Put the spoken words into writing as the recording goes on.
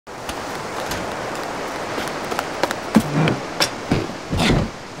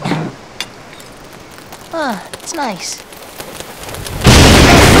It's nice.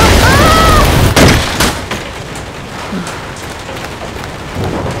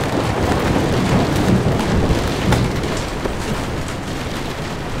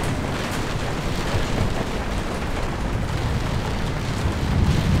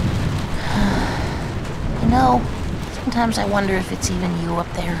 You know, sometimes I wonder if it's even you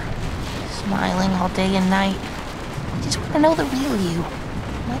up there, smiling all day and night. I just want to know the real you,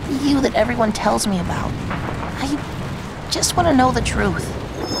 not the you that everyone tells me about. I just want to know the truth.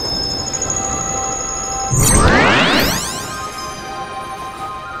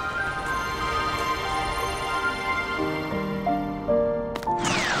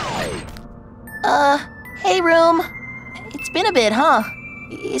 Hey, room. It's been a bit, huh?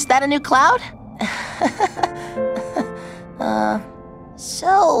 Is that a new cloud?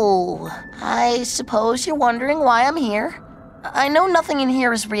 So, I suppose you're wondering why I'm here. I know nothing in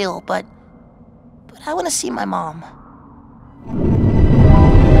here is real, but I want to see my mom.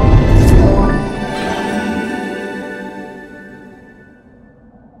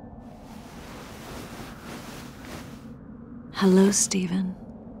 Hello, Stephen.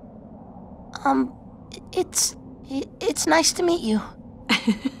 It's nice to meet you.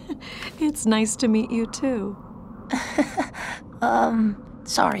 It's nice to meet you, too.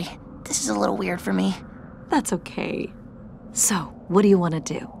 Sorry. This is a little weird for me. That's okay. So, what do you want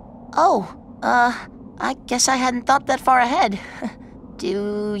to do? Oh, I guess I hadn't thought that far ahead.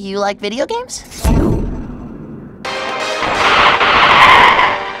 Do you like video games?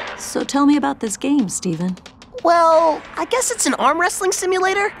 So tell me about this game, Stephen. Well, I guess it's an arm wrestling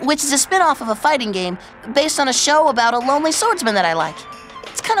simulator, which is a spin-off of a fighting game based on a show about a lonely swordsman that I like.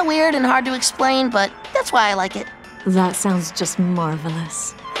 It's kind of weird and hard to explain, but that's why I like it. That sounds just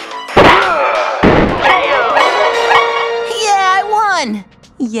marvelous. Yeah, I won!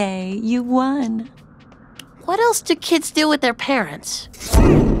 Yay, you won. What else do kids do with their parents?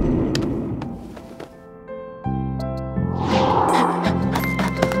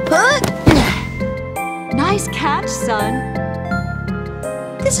 Huh? Nice catch, son.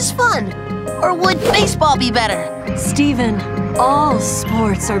 This is fun. Or would baseball be better? Stephen, all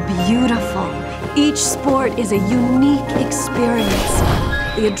sports are beautiful. Each sport is a unique experience.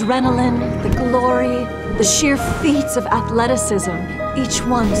 The adrenaline, the glory, the sheer feats of athleticism, each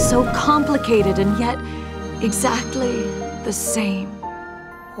one so complicated and yet exactly the same.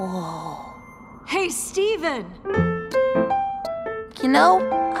 Whoa. Hey, Stephen! You know,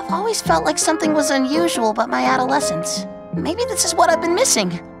 I've always felt like something was unusual about my adolescence. Maybe this is what I've been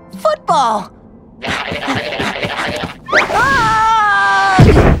missing. Football!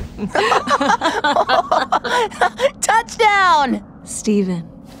 Touchdown! Stephen.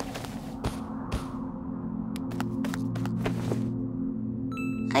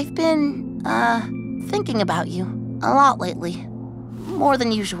 I've been, thinking about you a lot lately. More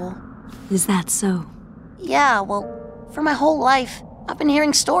than usual. Is that so? Yeah, well, for my whole life, I've been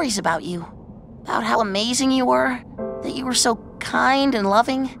hearing stories about you. About how amazing you were, that you were so kind and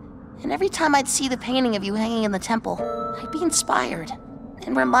loving. And every time I'd see the painting of you hanging in the temple, I'd be inspired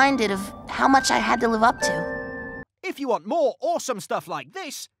and reminded of how much I had to live up to. If you want more awesome stuff like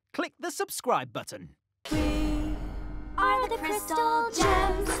this, click the subscribe button. We are the Crystal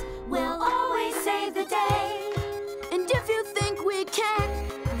Gems.